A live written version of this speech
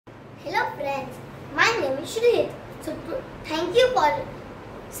Hello friends, my name is Shrehit. So thank you for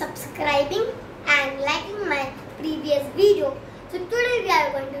subscribing and liking my previous video. So today we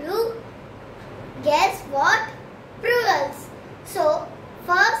are going to do guess what plurals. So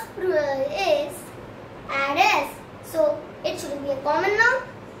first plural is add s. So it should be a common noun.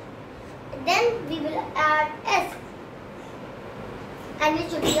 Then we will add s and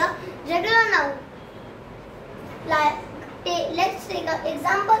it should be a regular noun. Let's take an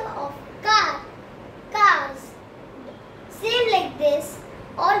example of car. Cars. Same like this.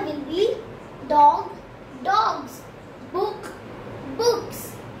 All will be dog. Dogs. Book.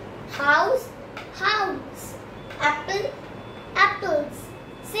 Books. House. House. Apple. Apples.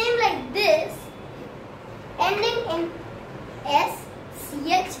 Same like this. Ending in s,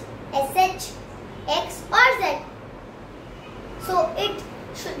 ch, sh, x or z. So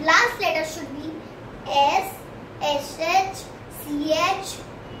last letter should be s, sh, ch,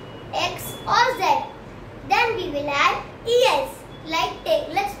 x or z. Then we will add es.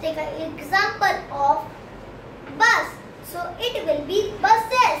 Let's take an example of bus. So it will be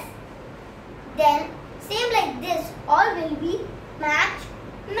buses. Then same like this, all will be match,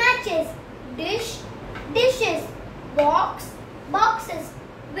 matches, dish, dishes, box, boxes,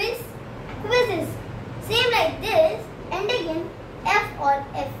 quiz, quizzes. Same like this, ending in f or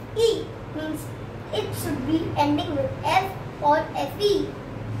fe means it should be ending with f or fe.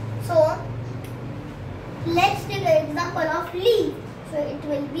 So let's take an example of leaf. So it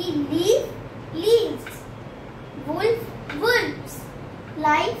will be leaf, leaves, wolf, wolves,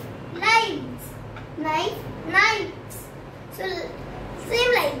 life, lives, knife, knives. So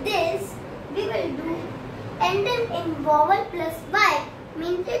same like this, we will do ending in vowel plus y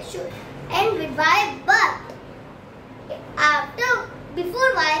means it should end with y, but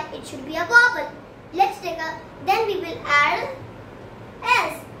before y it should be a vowel. Then we will add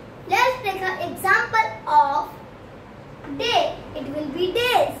s. Let's take an example of day. It will be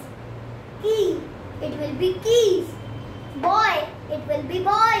days. Key. It will be keys. Boy. It will be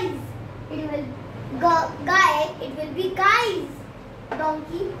boys. Guy. It will be guys.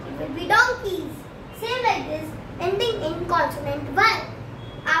 Donkey. It will be donkeys. Same like this, ending in consonant y.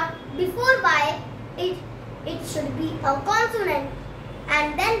 Before y, it should be a consonant,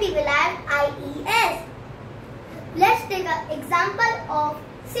 and then we will add ies. Let's take an example of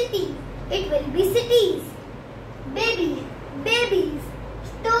city. It will be cities. Baby, babies.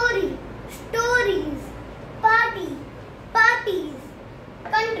 Story, stories. Party, parties.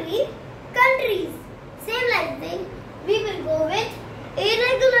 Country, countries. Same like this, we will go with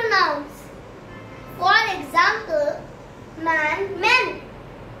irregular nouns. For example, man, men.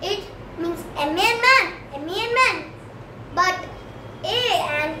 It means a man, but a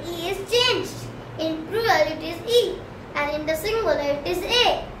and e is changed. In plural it is e, and in the singular it is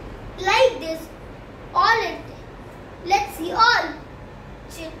a. Like this, let's see all.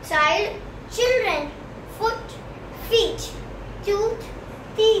 Child, children, foot, feet, tooth,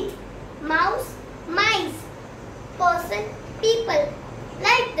 teeth, mouse, mice, person, people.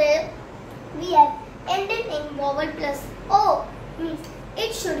 Like this, we have ended in vowel plus o, means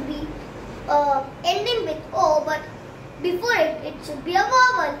it should be ending with o, but before it should be a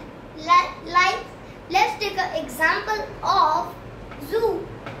vowel. Let's take an example of zoo.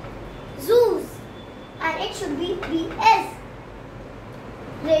 Zoos, and it should be vs.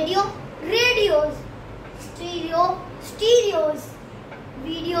 Radio, radios. Stereo, stereos.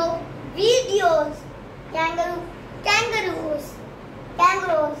 Video, videos. Kangaroo, kangaroos.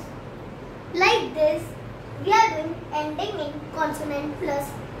 Kangaroos. Like this, we are doing ending in consonant plus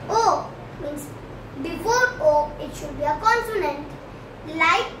o, means before o it should be a consonant.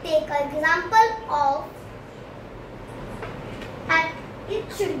 Take an example of, and it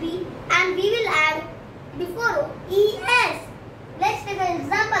should be, and we will add before o es. Let's take an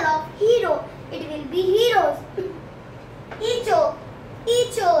example of hero. It will be heroes. Echo,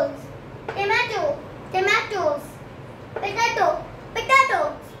 echos. Tomato, tomatoes. Potato,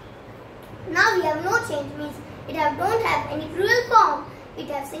 potatoes. Now we have no change, means don't have any plural form. It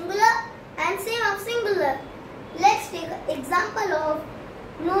has singular and same of singular. Let's take an example of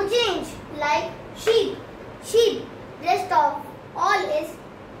no change, like sheep, sheep. Rest of all is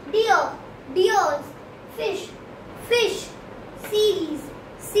deer, deers, fish, fish, series,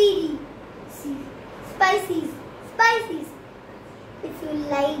 CD, spices, spices. If you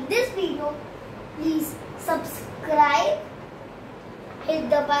like this video, please subscribe, hit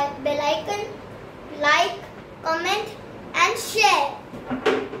the bell icon, like, comment and share.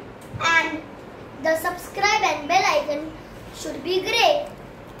 And the subscribe and bell icon should be great.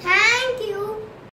 Thank you.